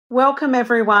Welcome,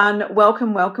 everyone.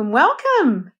 Welcome, welcome,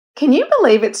 welcome. Can you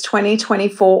believe it's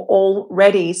 2024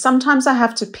 already? Sometimes I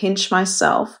have to pinch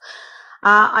myself.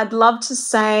 I'd love to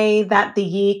say that the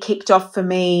year kicked off for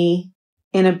me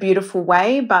in a beautiful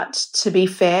way, but to be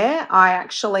fair, I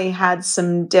actually had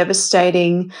some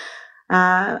devastating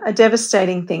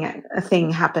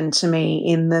thing happened to me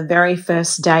in the very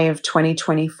first day of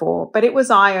 2024, but it was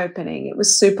eye-opening. It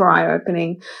was super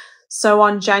eye-opening. So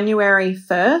on January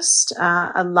 1st,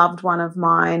 a loved one of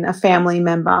mine, a family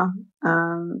member,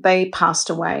 they passed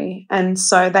away. And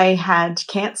so they had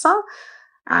cancer.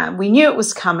 We knew it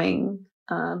was coming,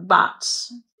 but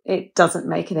it doesn't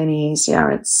make it any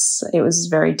easier. It was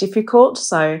very difficult.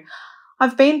 So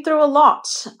I've been through a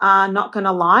lot, not going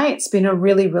to lie. It's been a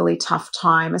really, really tough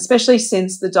time, especially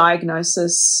since the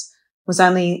diagnosis was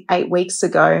only 8 weeks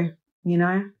ago.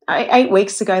 8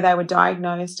 weeks ago they were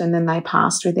diagnosed and then they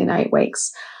passed within 8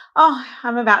 weeks. Oh,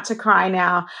 I'm about to cry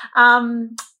now.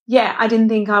 I didn't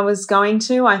think I was going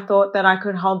to. I thought that I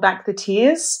could hold back the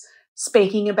tears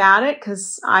speaking about it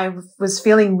because I was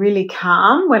feeling really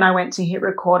calm when I went to hit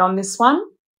record on this one.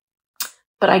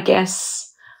 But I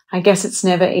guess it's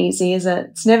never easy, is it?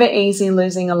 It's never easy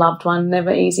losing a loved one,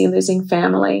 never easy losing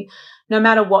family. No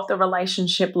matter what the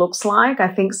relationship looks like, I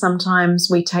think sometimes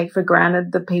we take for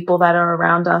granted the people that are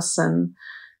around us. And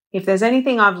if there's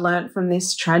anything I've learned from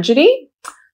this tragedy,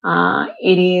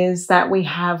 it is that we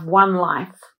have one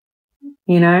life,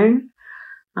 one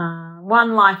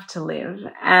life to live.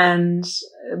 And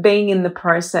being in the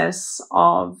process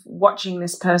of watching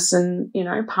this person,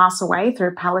 pass away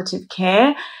through palliative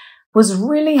care was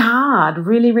really hard,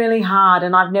 really, really hard.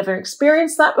 And I've never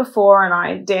experienced that before. And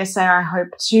I dare say I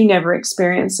hope to never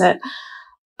experience it.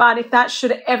 But if that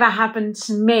should ever happen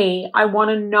to me, I want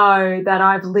to know that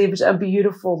I've lived a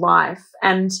beautiful life.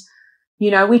 And,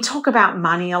 we talk about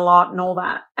money a lot and all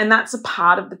that, and that's a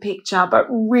part of the picture. But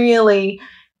really,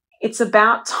 it's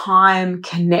about time,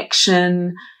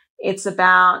 connection. It's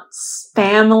about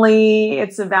family.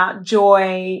 It's about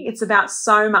joy. It's about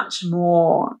so much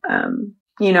more.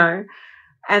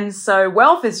 And so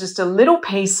wealth is just a little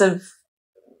piece of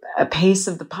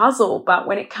the puzzle. But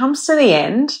when it comes to the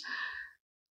end,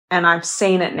 and I've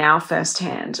seen it now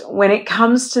firsthand, when it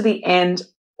comes to the end,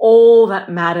 all that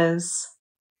matters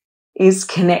is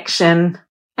connection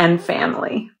and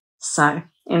family. So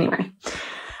anyway,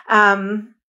 I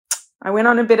went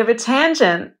on a bit of a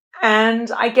tangent, and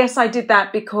I guess I did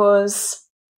that because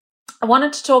I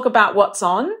wanted to talk about what's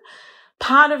on.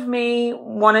 Part of me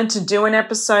wanted to do an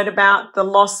episode about the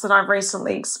loss that I've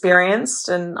recently experienced,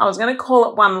 and I was going to call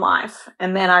it One Life.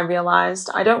 And then I realized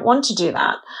I don't want to do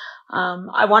that.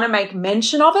 I want to make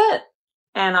mention of it,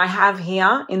 and I have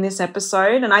here in this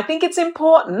episode. And I think it's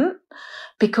important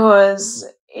because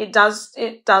it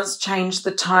does change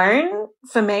the tone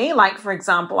for me. Like, for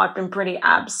example, I've been pretty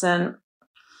absent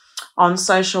on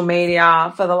social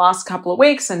media for the last couple of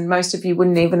weeks, and most of you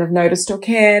wouldn't even have noticed or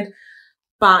cared.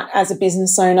 But as a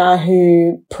business owner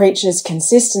who preaches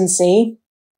consistency,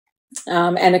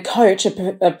 and a coach,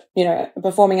 a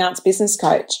performing arts business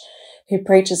coach who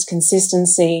preaches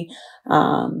consistency,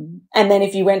 and then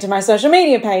if you went to my social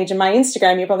media page and my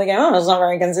Instagram, you're probably going, oh, it's not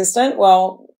very consistent.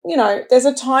 Well, there's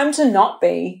a time to not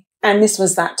be, and this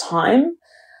was that time.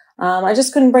 I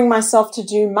just couldn't bring myself to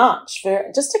do much for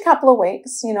just a couple of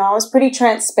weeks. I was pretty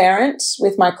transparent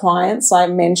with my clients. I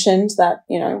mentioned that,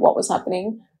 what was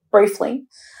happening briefly,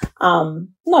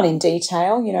 not in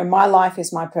detail. My life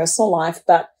is my personal life,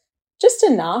 but just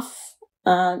enough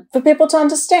for people to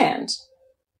understand,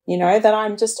 that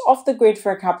I'm just off the grid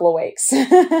for a couple of weeks.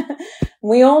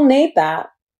 We all need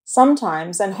that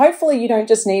sometimes, and hopefully you don't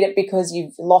just need it because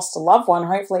you've lost a loved one.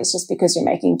 Hopefully it's just because you're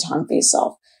making time for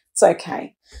yourself. It's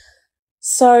okay.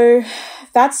 So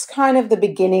that's kind of the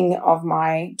beginning of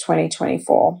my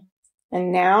 2024.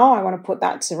 And now I want to put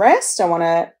that to rest. I want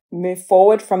to move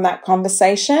forward from that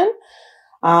conversation.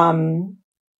 And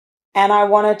I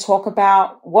want to talk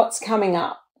about what's coming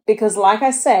up, because like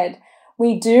I said,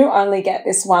 we do only get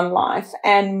this one life.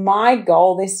 And my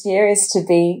goal this year is to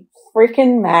be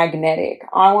freaking magnetic.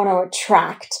 I want to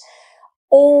attract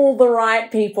all the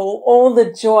right people, all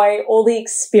the joy, all the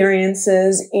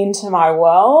experiences into my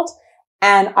world.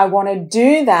 And I want to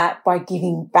do that by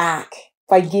giving back,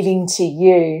 by giving to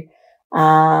you,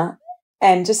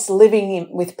 and just living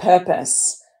with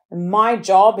purpose. My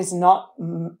job is not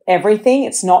everything.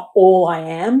 It's not all I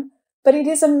am, but it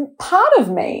is a part of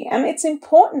me, and it's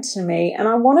important to me, and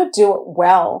I want to do it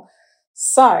well.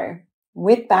 So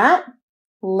with that,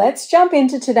 let's jump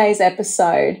into today's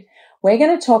episode. We're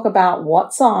going to talk about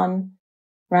what's on,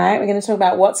 right? We're going to talk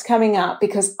about what's coming up,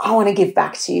 because I want to give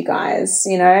back to you guys.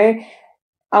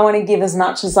 I want to give as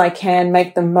much as I can,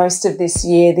 make the most of this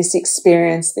year, this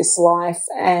experience, this life,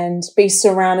 and be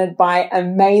surrounded by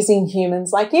amazing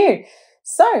humans like you.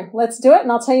 So let's do it.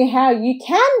 And I'll tell you how you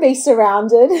can be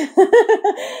surrounded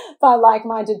by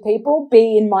like-minded people,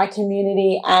 be in my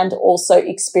community, and also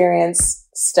experience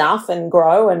stuff and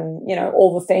grow and,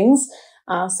 all the things.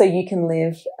 So you can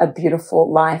live a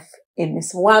beautiful life in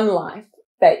this one life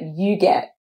that you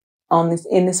get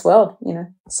in this world,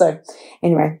 So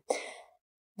anyway,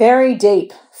 very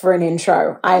deep for an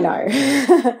intro, I know.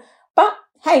 But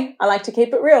hey, I like to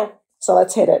keep it real. So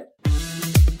let's hit it.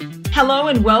 Hello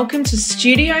and welcome to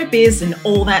Studio Biz and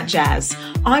All That Jazz.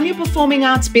 I'm your performing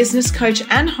arts business coach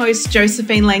and host,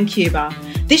 Josephine Lane-Cuba.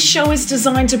 This show is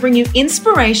designed to bring you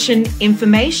inspiration,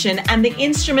 information, and the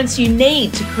instruments you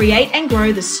need to create and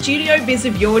grow the studio biz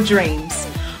of your dreams.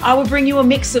 I will bring you a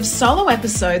mix of solo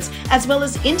episodes as well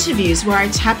as interviews where I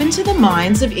tap into the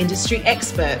minds of industry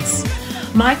experts.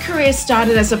 My career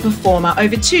started as a performer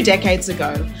over 2 decades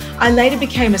ago. I later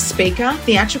became a speaker,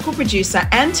 theatrical producer,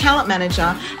 and talent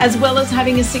manager, as well as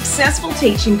having a successful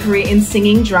teaching career in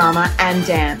singing, drama, and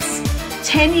dance.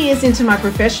 10 years into my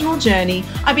professional journey,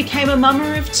 I became a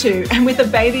mama of 2, and with a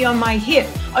baby on my hip,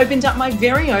 opened up my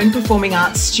very own performing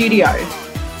arts studio.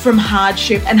 From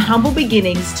hardship and humble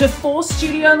beginnings to 4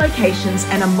 studio locations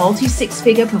and a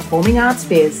multi-6-figure performing arts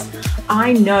biz,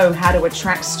 I know how to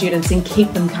attract students and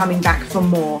keep them coming back for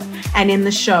more. And in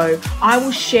the show, I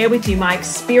will share with you my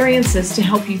experiences to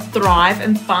help you thrive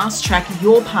and fast-track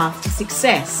your path to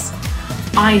success.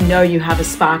 I know you have a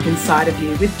spark inside of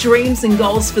you with dreams and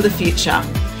goals for the future.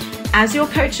 As your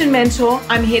coach and mentor,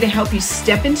 I'm here to help you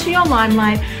step into your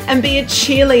limelight and be a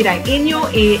cheerleader in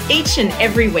your ear each and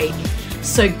every week.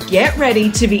 So get ready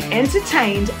to be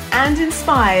entertained and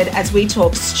inspired as we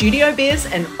talk studio biz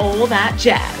and all that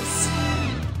jazz.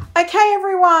 Okay,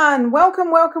 everyone,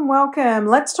 welcome.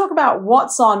 Let's talk about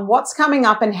what's on, what's coming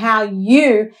up, and how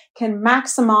you can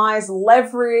maximize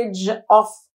leverage off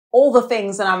all the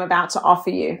things that I'm about to offer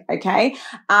you, okay?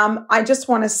 I just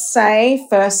want to say,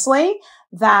 firstly,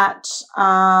 that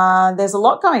there's a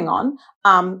lot going on,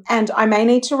 and I may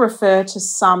need to refer to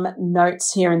some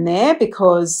notes here and there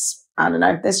because I don't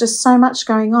know, there's just so much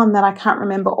going on that I can't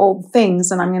remember all the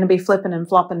things, and I'm going to be flipping and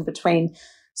flopping between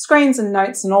screens and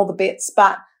notes and all the bits,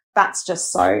 but that's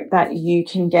just so that you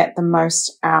can get the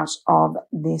most out of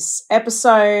this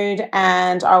episode.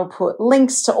 And I'll put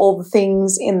links to all the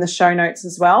things in the show notes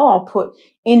as well. I'll put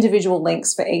individual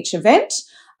links for each event,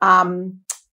 and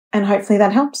hopefully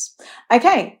that helps.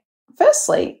 Okay,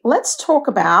 firstly, let's talk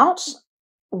about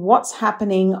what's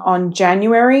happening on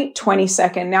January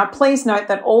 22nd. Now, please note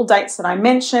that all dates that I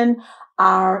mention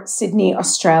are Sydney,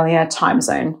 Australia time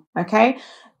zone, okay?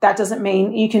 That doesn't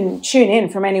mean you can tune in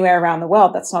from anywhere around the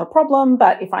world. That's not a problem.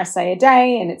 But if I say a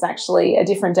day and it's actually a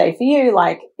different day for you,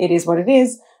 like it is what it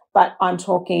is. But I'm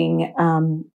talking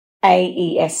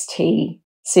AEST,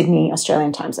 Sydney,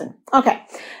 Australian time zone. Okay.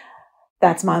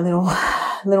 That's my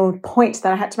little point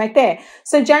that I had to make there.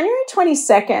 So January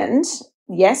 22nd,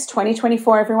 yes,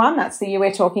 2024, everyone. That's the year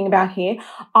we're talking about here.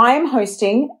 I am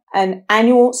hosting an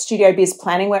annual Studio Biz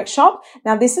planning workshop.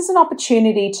 Now, this is an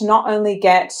opportunity to not only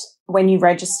get, when you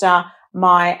register,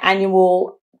 my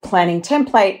annual planning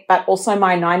template, but also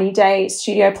my 90-day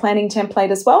studio planning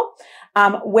template as well.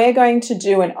 We're going to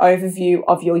do an overview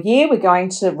of your year. We're going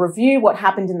to review what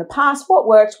happened in the past, what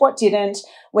worked, what didn't.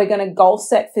 We're going to goal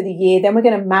set for the year. Then we're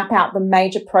going to map out the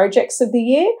major projects of the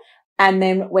year. And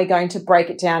then we're going to break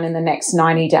it down in the next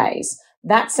 90 days.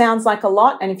 That sounds like a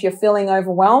lot. And if you're feeling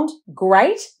overwhelmed,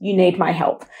 great, you need my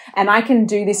help. And I can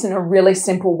do this in a really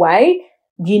simple way.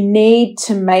 You need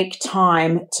to make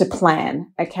time to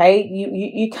plan, okay?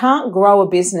 You can't grow a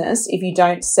business if you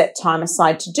don't set time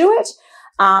aside to do it.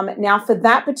 Now, for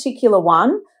that particular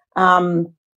one,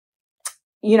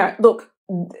 look,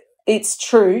 it's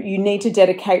true. You need to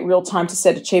dedicate real time to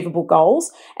set achievable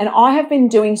goals. And I have been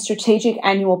doing strategic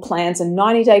annual plans and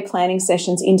 90-day planning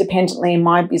sessions independently in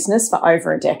my business for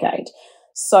over a decade.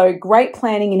 So great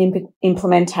planning and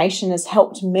implementation has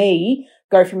helped me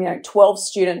go from 12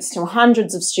 students to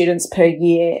hundreds of students per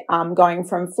year, going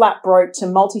from flat broke to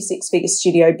multi-6-figure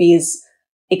studio biz,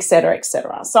 et cetera, et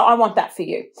cetera. So I want that for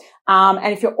you.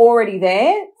 And if you're already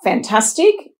there,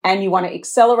 fantastic. And you want to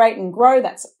accelerate and grow,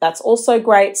 that's also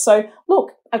great. So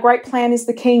look, a great plan is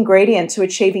the key ingredient to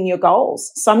achieving your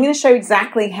goals. So I'm going to show you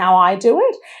exactly how I do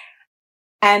it.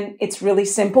 And it's really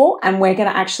simple. And we're going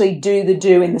to actually do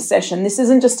in the session. This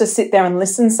isn't just a sit there and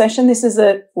listen session. This is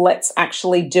a let's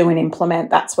actually do and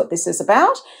implement. That's what this is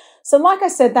about. So like I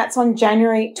said, that's on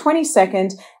January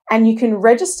 22nd. And you can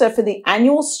register for the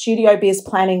annual Studio Biz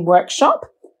Planning Workshop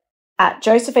at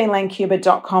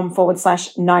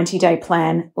josephinelancuba.com/90-day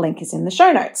plan. Link is in the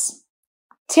show notes.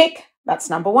 Tick, that's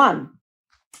number one.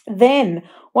 Then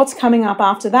what's coming up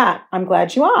after that? I'm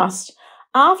glad you asked.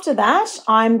 After that,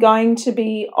 I'm going to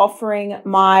be offering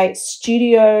my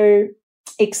Studio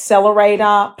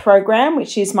Accelerator program,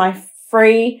 which is my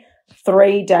free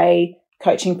 3-day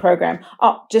coaching program.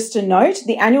 Oh, just a note,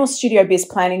 the annual Studio Biz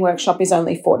Planning Workshop is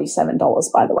only $47,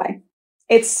 by the way.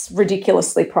 It's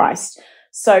ridiculously priced.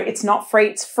 So it's not free.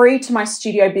 It's free to my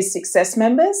Studio Biz Success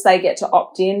members. They get to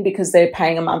opt in because they're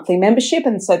paying a monthly membership,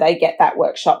 and so they get that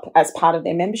workshop as part of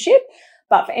their membership.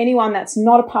 But for anyone that's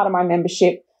not a part of my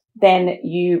membership, then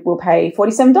you will pay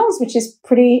 $47, which is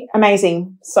pretty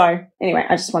amazing. So anyway,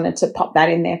 I just wanted to pop that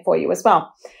in there for you as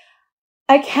well.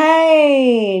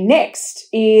 Okay, next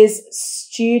is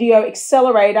Studio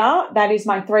Accelerator. That is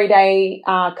my 3-day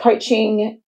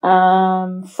coaching,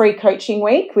 free coaching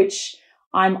week, which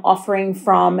I'm offering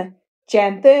from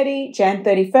Jan 30, Jan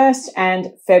 31st,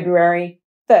 and February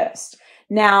 1st.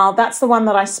 Now, that's the one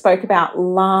that I spoke about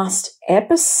last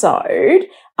episode.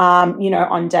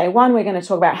 On day one, we're going to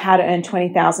talk about how to earn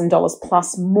 $20,000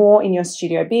 plus more in your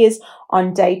studio biz.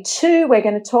 On day two, we're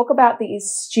going to talk about the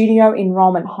Studio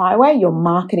Enrollment Highway, your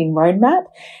marketing roadmap.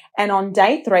 And on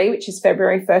day three, which is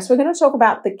February 1st, we're going to talk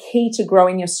about the key to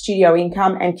growing your studio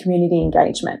income and community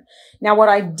engagement. Now, what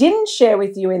I didn't share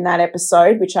with you in that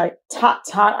episode, which I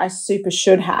super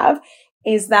should have,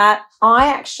 is that I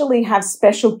actually have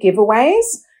special giveaways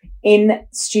in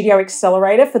Studio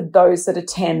Accelerator for those that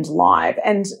attend live.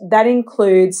 And that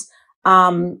includes,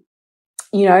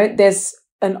 there's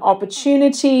an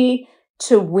opportunity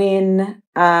to win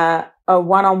a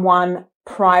one-on-one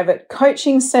private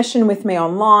coaching session with me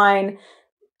online.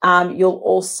 You'll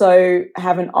also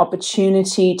have an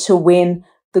opportunity to win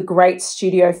the Great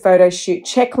Studio Photo Shoot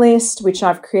Checklist, which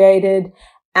I've created.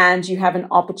 And you have an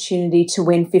opportunity to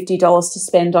win $50 to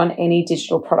spend on any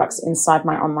digital products inside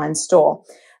my online store.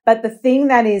 But the thing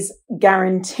that is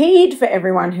guaranteed for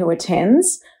everyone who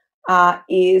attends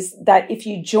is that if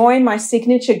you join my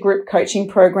signature group coaching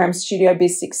program, Studio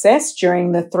Biz Success,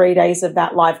 during the 3 days of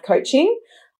that live coaching,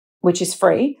 which is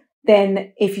free,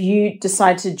 then if you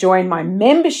decide to join my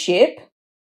membership,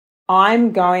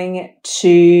 I'm going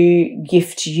to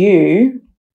gift you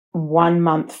 1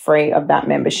 month free of that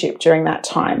membership during that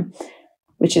time,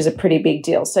 which is a pretty big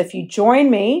deal. So if you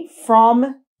join me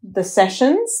from the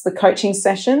sessions, the coaching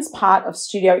sessions, part of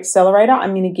Studio Accelerator,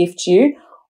 I'm going to gift you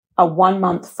a 1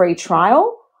 month free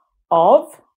trial of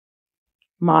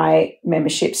my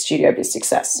membership, Studio Biz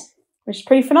Success, which is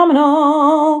pretty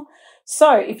phenomenal.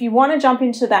 So if you want to jump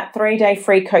into that 3-day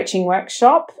free coaching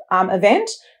workshop event,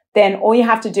 then all you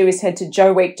have to do is head to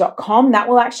joeweek.com. That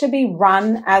will actually be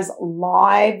run as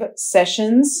live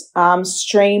sessions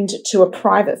streamed to a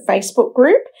private Facebook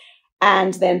group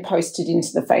and then posted into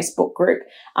the Facebook group.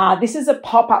 This is a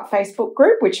pop-up Facebook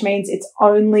group, which means it's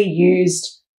only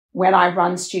used when I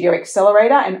run Studio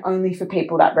Accelerator and only for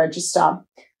people that register.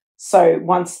 So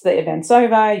once the event's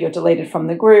over, you're deleted from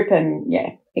the group and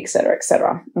et cetera, et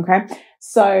cetera. Okay.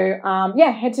 So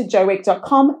head to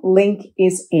joeweek.com. Link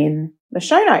is in the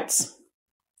show notes.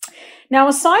 Now,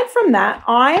 aside from that,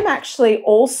 I am actually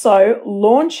also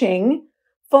launching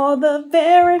for the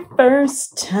very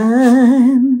first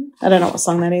time. I don't know what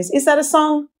song that is. Is that a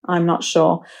song? I'm not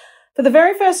sure. For the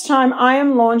very first time, I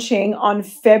am launching on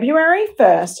February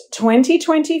 1st,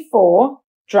 2024.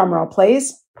 Drum roll,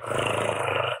 please.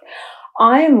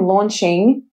 I am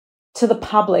launching to the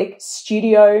public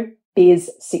Studio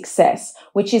Biz Success,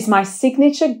 which is my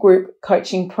signature group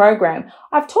coaching program.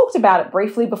 I've talked about it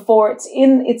briefly before. It's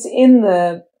in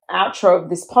the outro of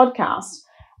this podcast.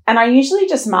 And I usually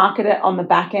just market it on the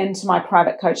back end to my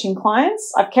private coaching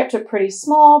clients. I've kept it pretty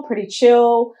small, pretty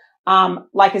chill,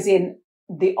 as in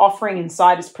the offering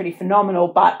inside is pretty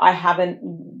phenomenal, but I haven't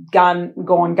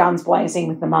gone guns blazing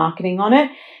with the marketing on it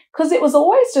because it was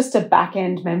always just a back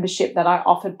end membership that I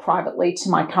offered privately to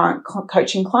my current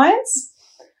coaching clients.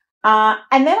 And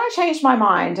then I changed my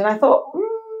mind and I thought,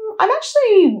 I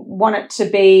actually want it to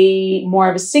be more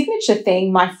of a signature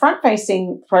thing, my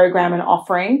front-facing program and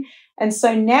offering. And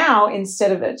so now,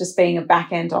 instead of it just being a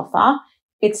back-end offer,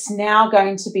 it's now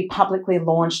going to be publicly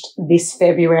launched this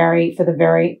February for the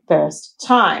very first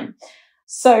time.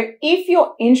 So if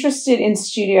you're interested in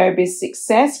Studio Biz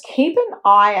Success, keep an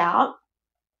eye out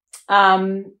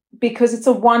because it's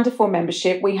a wonderful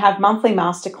membership. We have monthly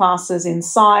masterclasses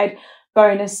inside,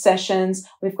 bonus sessions.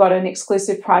 We've got an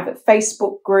exclusive private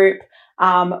Facebook group.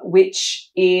 which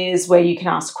is where you can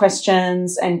ask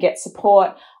questions and get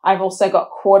support. I've also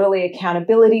got quarterly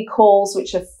accountability calls,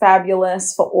 which are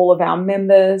fabulous for all of our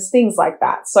members, things like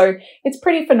that. So it's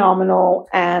pretty phenomenal,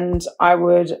 and I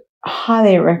would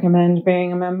highly recommend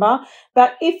being a member.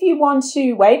 But if you want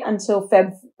to wait until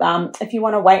if you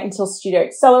want to wait until Studio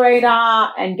Accelerator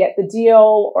and get the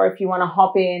deal, or if you want to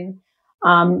hop in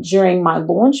during my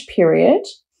launch period,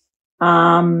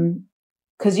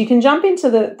 because you can jump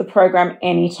into the program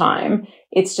anytime.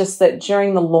 It's just that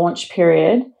during the launch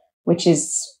period, which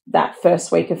is that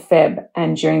first week of Feb,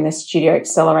 and during the Studio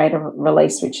Accelerator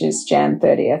release, which is Jan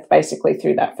 30th, basically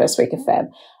through that first week of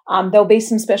Feb, there'll be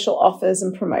some special offers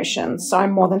and promotions. So I'm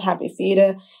more than happy for you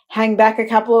to hang back a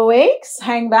couple of weeks,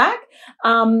 But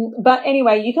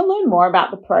anyway, you can learn more about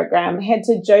the program. Head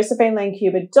to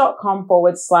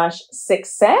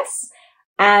josephinelancuba.com/success.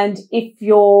 And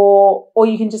or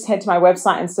you can just head to my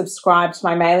website and subscribe to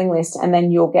my mailing list, and then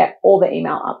you'll get all the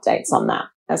email updates on that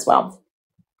as well.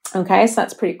 Okay, so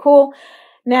that's pretty cool.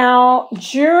 Now,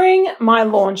 during my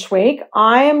launch week,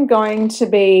 I am going to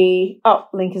be,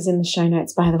 link is in the show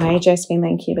notes, by the way,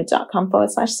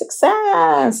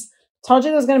 josephinelancuba.com/success. Told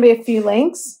you there's going to be a few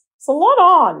links. It's a lot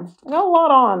on. I got a lot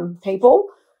on, people.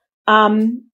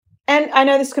 And I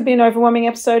know this could be an overwhelming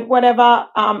episode, whatever.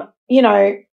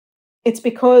 It's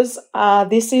because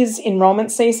this is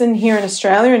enrollment season here in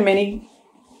Australia and many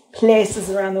places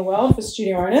around the world for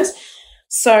studio owners.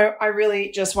 So I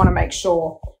really just want to make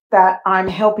sure that I'm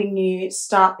helping you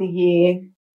start the year,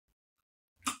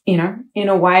 in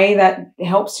a way that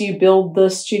helps you build the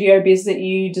studio biz that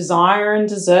you desire and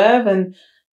deserve and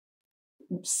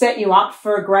set you up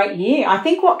for a great year. I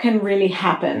think what can really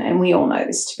happen, and we all know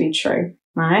this to be true,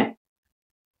 right,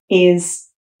 is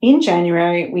in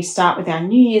January, we start with our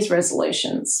New Year's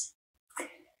resolutions.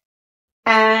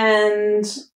 And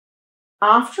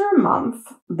after a month,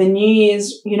 the New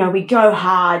Year's, we go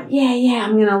hard. Yeah,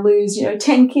 I'm going to lose,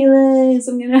 10 kilos.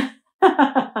 I'm going to,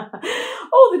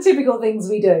 all the typical things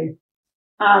we do.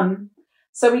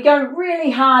 So we go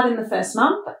really hard in the first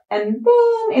month, and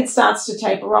then it starts to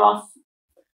taper off.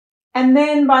 And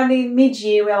then by the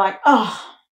mid-year, we're like,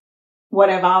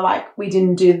 whatever, we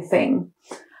didn't do the thing.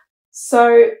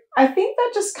 So I think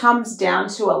that just comes down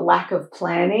to a lack of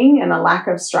planning and a lack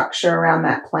of structure around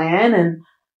that plan. And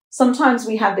sometimes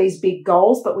we have these big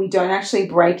goals, but we don't actually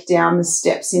break down the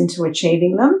steps into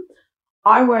achieving them.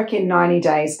 I work in 90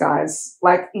 days, guys.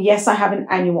 Yes, I have an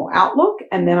annual outlook,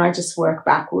 and then I just work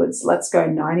backwards. Let's go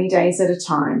 90 days at a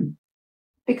time.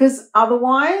 Because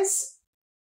otherwise,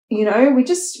 we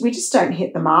just don't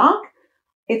hit the mark.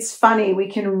 It's funny, we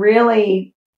can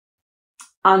really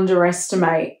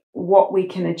underestimate what we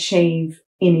can achieve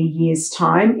in a year's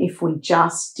time if we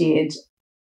just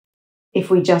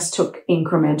took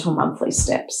incremental monthly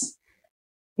steps.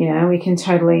 We can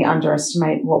totally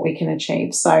underestimate what we can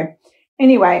achieve. So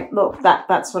anyway, look,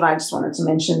 that's what I just wanted to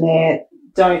mention there.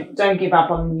 Don't give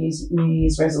up on New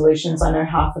Year's resolutions. I know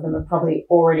half of them are probably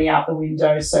already out the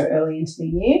window so early into the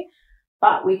year.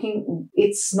 But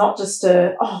it's not just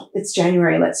it's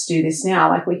January, let's do this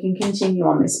now. We can continue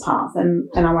on this path, and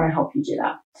I want to help you do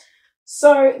that.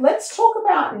 So let's talk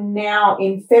about now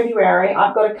in February.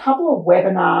 I've got a couple of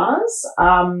webinars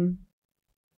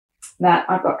that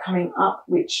I've got coming up,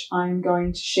 which I'm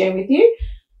going to share with you.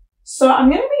 So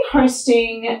I'm going to be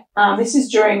hosting, this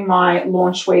is during my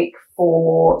launch week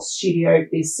for Studio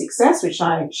Biz Success, which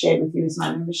I shared with you as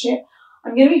my membership.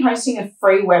 I'm going to be hosting a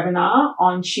free webinar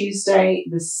on Tuesday,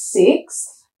 the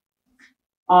 6th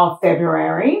of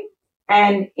February,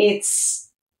 and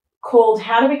it's called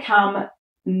How to Become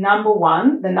the number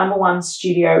one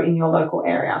studio in your local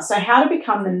area. So how to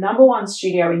become the number one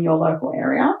studio in your local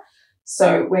area.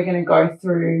 So we're going to go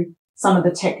through some of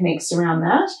the techniques around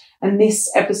that. And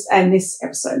this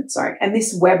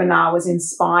webinar was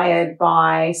inspired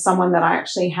by someone that I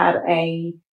actually had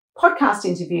a podcast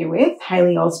interview with,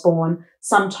 Hayley Osborne,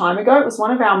 some time ago. It was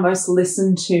one of our most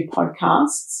listened to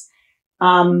podcasts.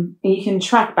 You can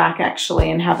track back actually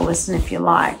and have a listen if you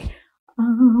like.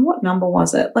 What number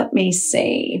was it? Let me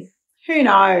see. Who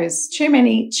knows? Too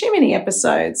many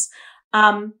episodes.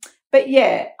 But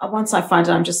yeah, once I find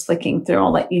it, I'm just flicking through.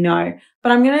 I'll let you know.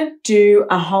 But I'm going to do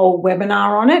a whole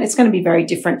webinar on it. It's going to be very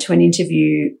different to an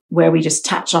interview where we just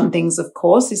touch on things, of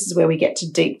course. This is where we get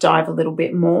to deep dive a little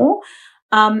bit more.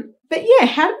 But yeah,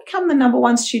 how to become the number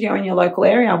one studio in your local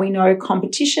area. We know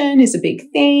competition is a big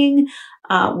thing.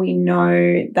 We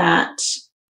know that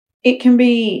it can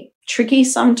be tricky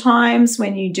sometimes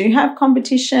when you do have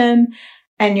competition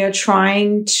and you're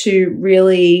trying to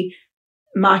really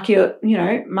mark your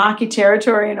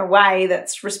territory in a way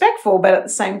that's respectful, but at the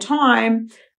same time,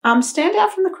 stand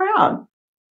out from the crowd,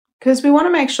 because we want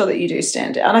to make sure that you do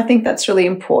stand out. I think that's really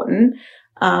important.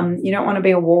 You don't want to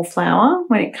be a wallflower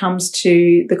when it comes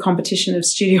to the competition of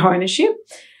studio ownership.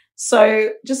 So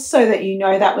just so that you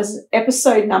know, that was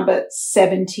episode number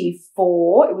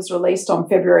 74. It was released on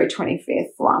February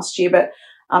 25th last year, but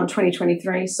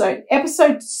 2023. So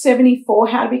episode 74,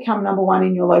 how to become number one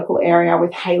in your local area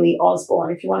with Hayley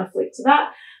Osborne, if you want to flick to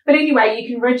that. But anyway, you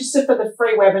can register for the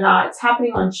free webinar. It's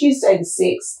happening on Tuesday the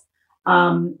 6th.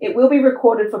 It will be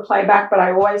recorded for playback, but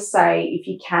I always say if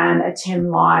you can,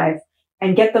 attend live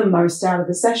and get the most out of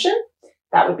the session.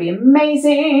 That would be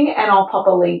amazing. And I'll pop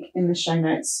a link in the show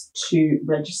notes to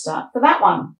register for that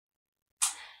one.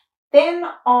 Then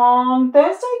on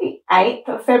Thursday, the 8th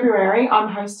of February,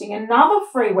 I'm hosting another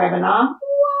free webinar.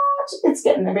 What? It's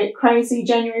getting a bit crazy.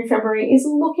 January, February is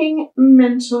looking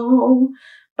mental,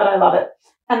 but I love it.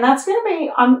 And that's going to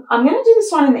be, I'm going to do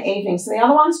this one in the evening. So the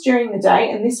other one's during the day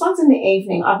and this one's in the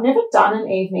evening. I've never done an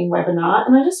evening webinar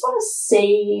and I just want to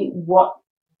see what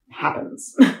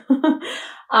happens.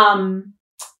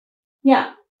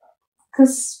 Yeah,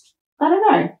 because I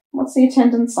don't know. What's the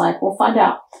attendance like? We'll find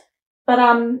out. But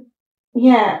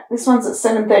yeah, this one's at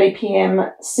 7:30 p.m.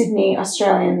 Sydney,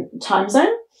 Australian time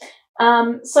zone.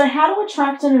 So how to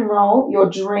attract and enroll your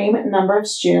dream number of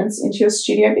students into your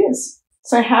studio biz.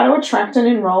 So how to attract and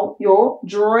enroll your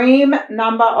dream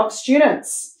number of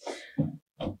students.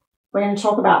 We're going to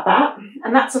talk about that.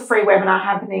 And that's a free webinar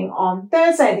happening on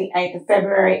Thursday, the 8th of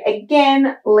February.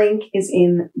 Again, link is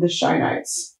in the show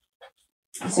notes.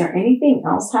 Is there anything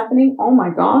else happening? Oh my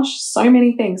gosh, so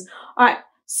many things. All right.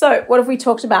 So what have we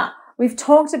talked about? We've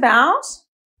talked about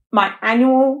my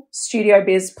annual Studio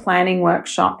Biz planning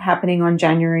workshop happening on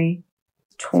January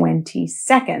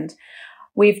 22nd.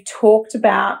 We've talked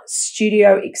about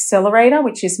Studio Accelerator,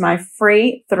 which is my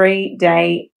free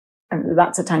 3-day,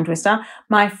 that's a tongue twister,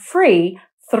 my free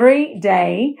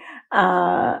 3-day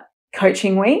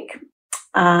coaching week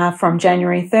from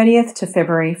January 30th to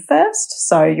February 1st.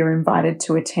 So you're invited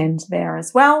to attend there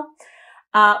as well.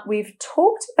 We've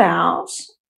talked about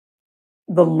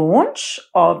the launch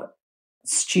of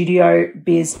Studio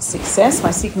Biz Success,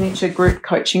 my signature group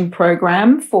coaching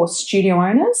program for studio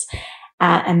owners.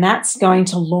 And that's going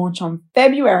to launch on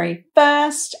February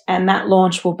 1st. And that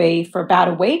launch will be for about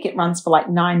a week. It runs for like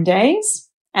 9 days.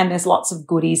 And there's lots of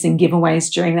goodies and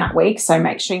giveaways during that week. So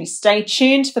make sure you stay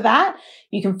tuned for that.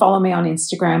 You can follow me on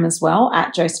Instagram as well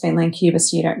at Josephine Lancuba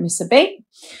so you don't miss a beat.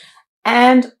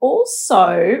 And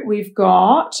also we've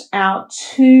got our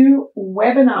 2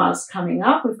 webinars coming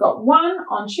up. We've got one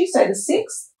on Tuesday the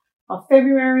 6th of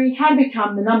February, how to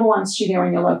become the number one studio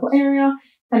in your local area.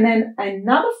 And then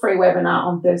another free webinar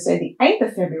on Thursday, the 8th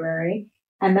of February,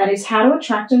 and that is how to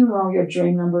attract and enroll your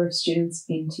dream number of students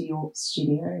into your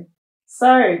studio.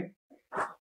 So,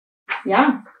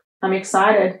 yeah, I'm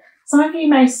excited. Some of you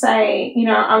may say, you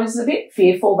know, I was a bit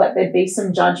fearful that there'd be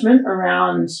some judgment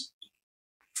around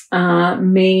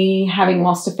me having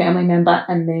lost a family member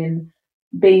and then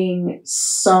being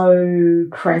so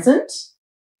present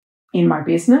in my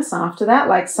business after that,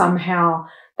 like somehow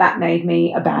that made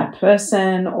me a bad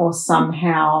person or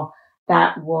somehow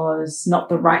that was not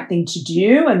the right thing to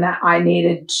do and that I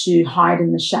needed to hide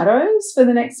in the shadows for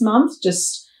the next month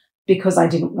just because I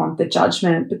didn't want the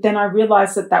judgment. But then I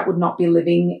realized that that would not be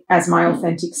living as my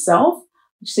authentic self.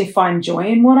 Actually find joy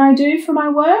in what I do for my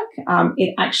work.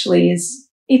 It actually is,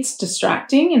 it's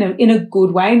distracting in a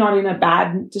good way, not in a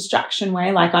bad distraction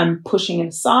way, like I'm pushing it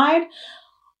aside.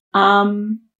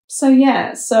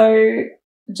 So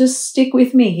just stick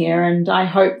with me here. And I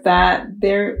hope that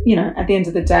there, you know, at the end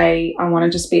of the day, I want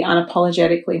to just be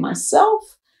unapologetically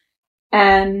myself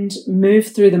and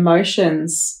move through the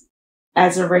motions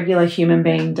as a regular human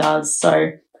being does.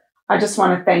 So I just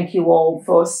want to thank you all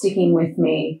for sticking with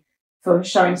me, for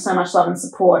showing so much love and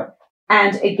support.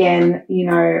 And again, you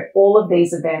know, all of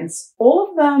these events, all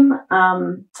of them,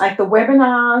 like the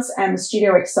webinars and the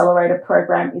Studio Accelerator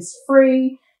program is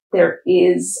free. There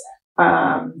is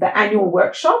the annual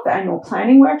workshop, the annual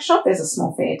planning workshop. There's a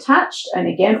small fee attached. And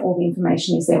again, all the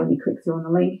information is there when you click through on the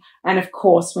link. And of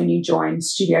course, when you join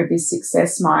Studio Biz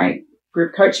Success, my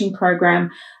group coaching program,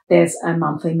 there's a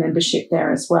monthly membership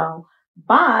there as well.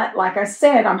 But like I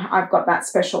said, I've got that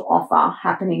special offer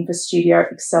happening for Studio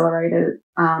Accelerator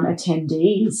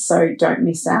attendees. So don't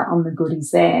miss out on the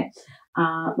goodies there,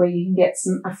 where you can get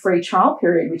a free trial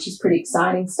period, which is pretty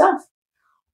exciting stuff.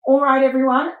 All right,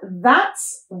 everyone,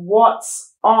 that's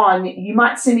what's on. You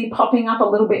might see me popping up a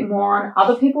little bit more on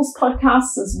other people's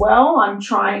podcasts as well. I'm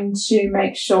trying to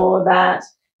make sure that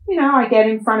I get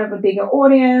in front of a bigger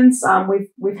audience.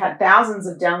 We've had thousands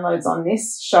of downloads on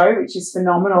this show, which is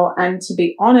phenomenal. And to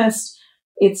be honest,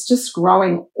 it's just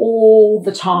growing all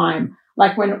the time.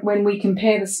 Like when we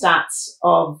compare the stats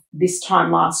of this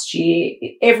time last year,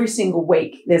 every single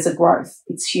week there's a growth.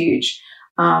 It's huge.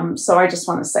 So I just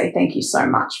want to say thank you so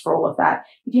much for all of that.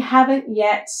 If you haven't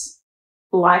yet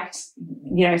liked,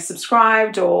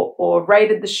 subscribed or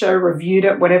rated the show, reviewed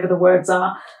it, whatever the words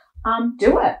are,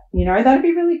 do it. That'd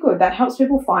be really good. That helps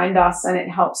people find us and it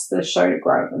helps the show to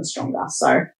grow even stronger.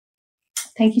 So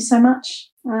thank you so much.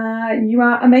 You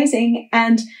are amazing,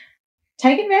 and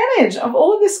take advantage of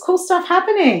all of this cool stuff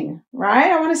happening,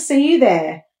 right? I want to see you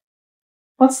there.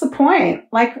 What's the point?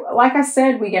 Like I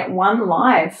said, we get one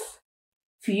life.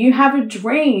 If you have a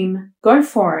dream, go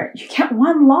for it. You get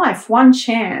one life, one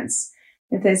chance.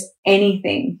 If there's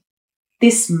anything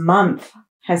this month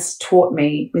has taught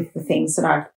me with the things that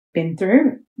I've been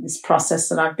through, this process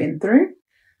that I've been through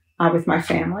with my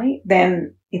family,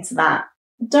 then it's that.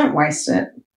 Don't waste it.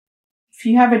 If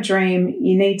you have a dream,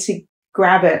 you need to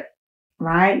grab it,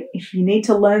 right? If you need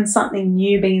to learn something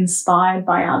new, be inspired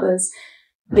by others,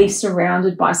 be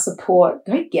surrounded by support,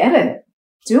 go get it.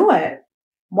 Do it.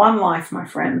 One life, my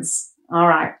friends. All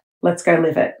right, let's go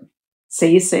live it.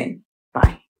 See you soon.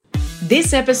 Bye.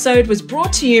 This episode was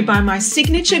brought to you by my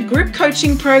signature group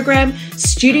coaching program,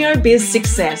 Studio Biz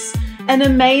Success, an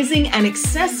amazing and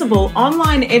accessible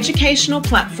online educational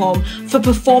platform for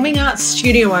performing arts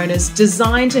studio owners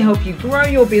designed to help you grow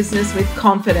your business with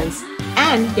confidence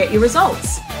and get your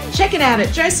results. Check it out at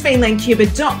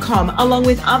josephinelancuba.com along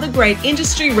with other great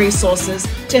industry resources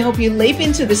to help you leap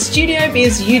into the studio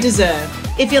biz you deserve.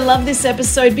 If you love this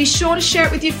episode, be sure to share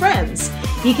it with your friends.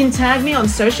 You can tag me on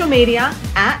social media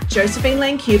at Josephine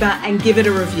Lancuba and give it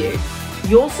a review.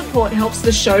 Your support helps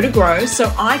the show to grow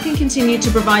so I can continue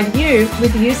to provide you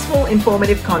with useful,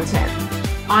 informative content.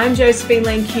 I'm Josephine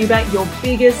Lancuba, your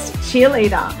biggest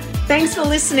cheerleader. Thanks for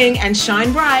listening and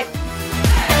shine bright.